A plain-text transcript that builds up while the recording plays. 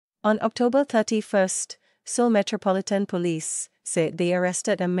On October 31st, Seoul Metropolitan Police said they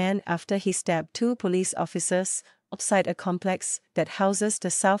arrested a man after he stabbed two police officers outside a complex that houses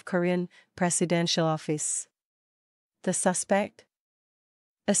the South Korean presidential office. The suspect,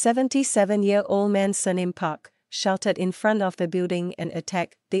 a 77-year-old man surnamed Park, shouted in front of the building and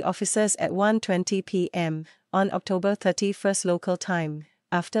attacked the officers at 1:20 p.m. on October 31st local time,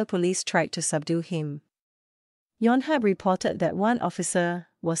 after police tried to subdue him. Yonhap reported that one officer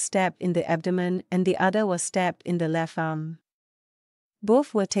was stabbed in the abdomen and the other was stabbed in the left arm.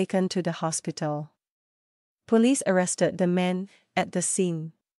 Both were taken to the hospital. Police arrested the man at the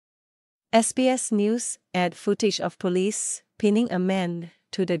scene. SBS News aired footage of police pinning a man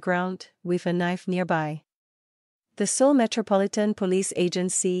to the ground with a knife nearby. The Seoul Metropolitan Police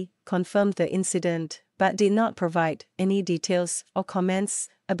Agency confirmed the incident but did not provide any details or comments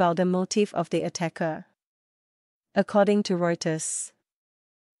about the motive of the attacker. According to Reuters,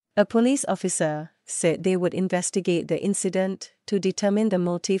 a police officer said they would investigate the incident to determine the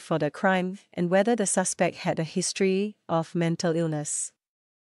motive for the crime and whether the suspect had a history of mental illness.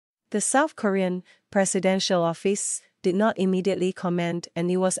 The South Korean presidential office did not immediately comment, and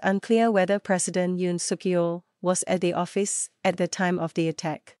it was unclear whether President Yoon Suk-yeol was at the office at the time of the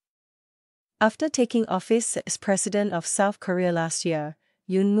attack. After taking office as president of South Korea last year,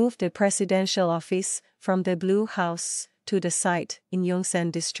 Yoon moved the presidential office from the Blue House to the site in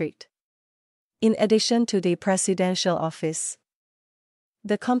Yongsan district. In addition to the presidential office,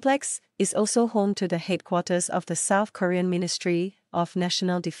 the complex is also home to the headquarters of the South Korean Ministry of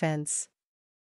National Defense.